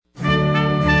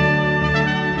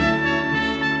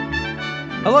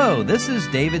Hello, this is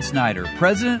David Snyder,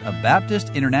 President of Baptist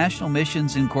International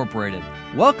Missions Incorporated,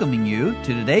 welcoming you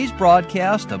to today's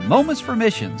broadcast of Moments for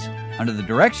Missions under the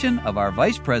direction of our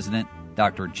Vice President,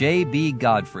 Dr. J.B.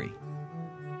 Godfrey.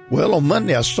 Well, on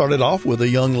Monday I started off with a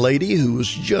young lady who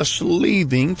was just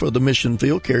leaving for the mission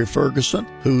field, Carrie Ferguson,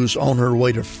 who's on her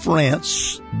way to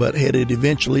France, but headed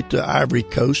eventually to Ivory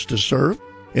Coast to serve.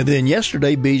 And then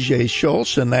yesterday, B.J.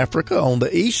 Schultz in Africa on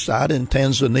the east side in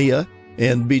Tanzania.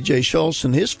 And B.J. Schultz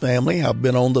and his family have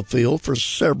been on the field for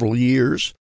several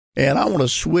years. And I want to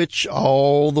switch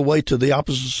all the way to the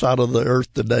opposite side of the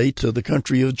earth today to the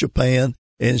country of Japan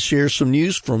and share some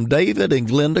news from David and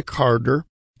Glenda Carter.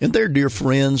 And they're dear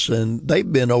friends, and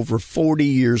they've been over 40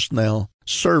 years now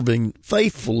serving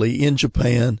faithfully in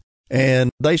Japan. And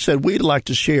they said, we'd like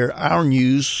to share our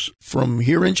news from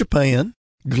here in Japan.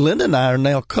 Glenda and I are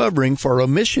now covering for a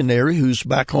missionary who's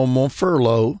back home on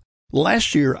furlough.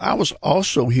 Last year, I was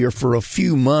also here for a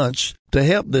few months to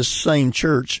help this same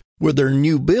church with their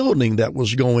new building that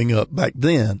was going up back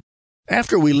then.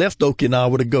 After we left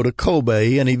Okinawa to go to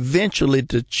Kobe and eventually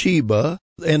to Chiba,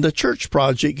 and the church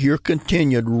project here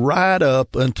continued right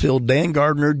up until Dan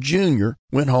Gardner Jr.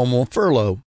 went home on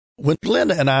furlough. When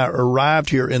Glenda and I arrived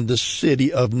here in the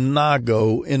city of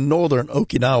Nago in northern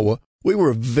Okinawa, we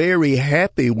were very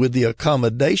happy with the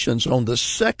accommodations on the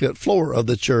second floor of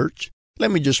the church. Let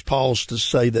me just pause to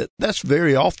say that that's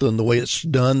very often the way it's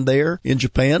done there in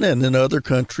Japan and in other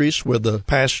countries where the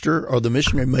pastor or the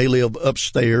missionary may live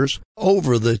upstairs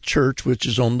over the church, which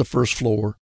is on the first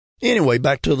floor. Anyway,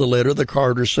 back to the letter, the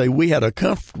Carters say we had a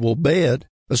comfortable bed,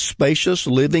 a spacious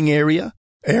living area,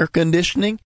 air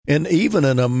conditioning, and even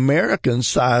an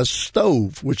American-sized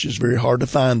stove, which is very hard to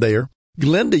find there.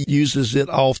 Glenda uses it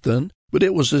often, but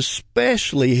it was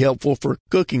especially helpful for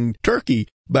cooking turkey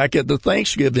back at the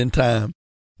Thanksgiving time.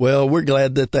 Well, we're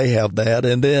glad that they have that.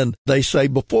 And then they say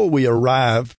before we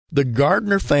arrived, the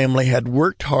Gardner family had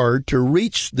worked hard to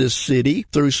reach this city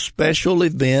through special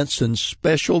events and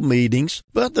special meetings,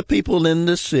 but the people in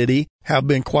the city have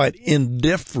been quite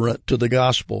indifferent to the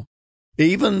gospel.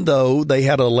 Even though they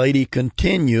had a lady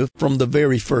continue from the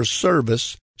very first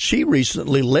service, she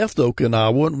recently left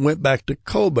Okinawa and went back to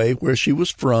Kobe, where she was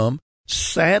from,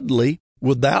 sadly,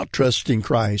 without trusting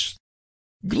Christ.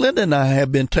 Glenda and I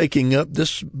have been taking up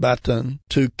this baton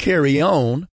to carry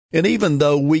on, and even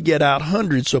though we get out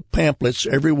hundreds of pamphlets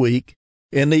every week,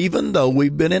 and even though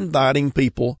we've been inviting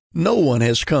people, no one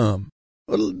has come.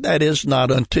 Well, that is not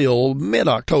until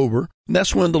mid-October.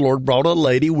 That's when the Lord brought a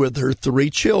lady with her 3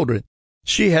 children.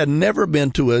 She had never been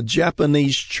to a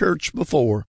Japanese church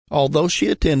before, although she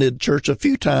attended church a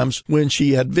few times when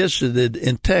she had visited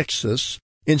in Texas.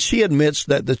 And she admits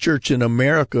that the church in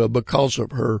America, because of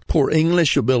her poor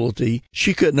English ability,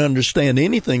 she couldn't understand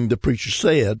anything the preacher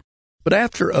said. But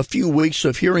after a few weeks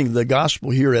of hearing the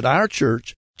gospel here at our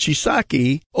church,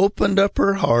 Chisaki opened up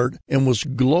her heart and was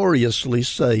gloriously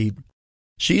saved.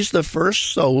 She's the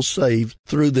first soul saved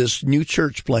through this new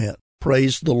church plant.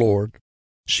 Praise the Lord.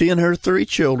 She and her 3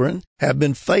 children have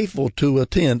been faithful to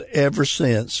attend ever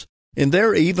since, and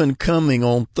they're even coming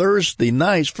on Thursday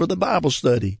nights for the Bible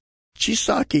study.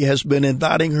 Chisaki has been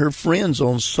inviting her friends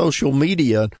on social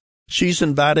media. She's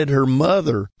invited her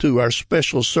mother to our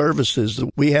special services that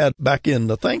we had back in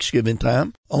the Thanksgiving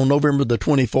time on November the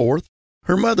 24th.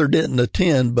 Her mother didn't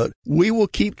attend, but we will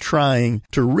keep trying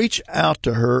to reach out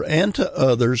to her and to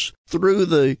others through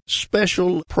the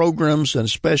special programs and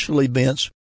special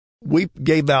events. We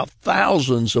gave out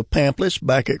thousands of pamphlets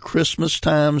back at Christmas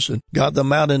times and got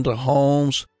them out into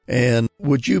homes. And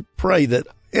would you pray that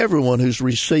everyone who's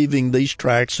receiving these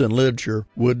tracts and literature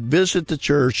would visit the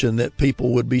church and that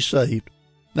people would be saved?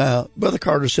 Now, Brother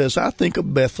Carter says, I think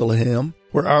of Bethlehem,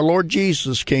 where our Lord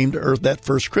Jesus came to earth that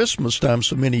first Christmas time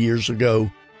so many years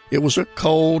ago. It was a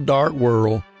cold, dark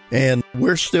world, and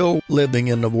we're still living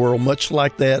in a world much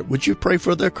like that. Would you pray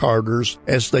for the Carters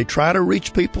as they try to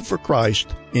reach people for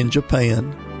Christ in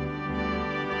Japan?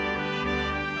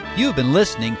 You've been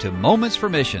listening to Moments for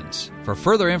Missions. For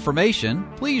further information,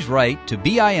 please write to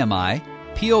BIMI,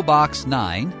 P.O. Box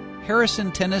 9,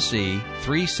 Harrison, Tennessee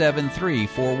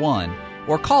 37341,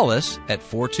 or call us at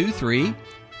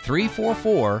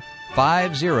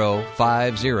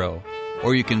 423-344-5050.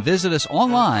 Or you can visit us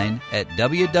online at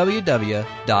www.bimi.org.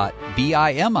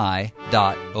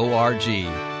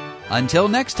 Until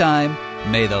next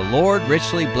time, may the Lord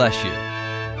richly bless you.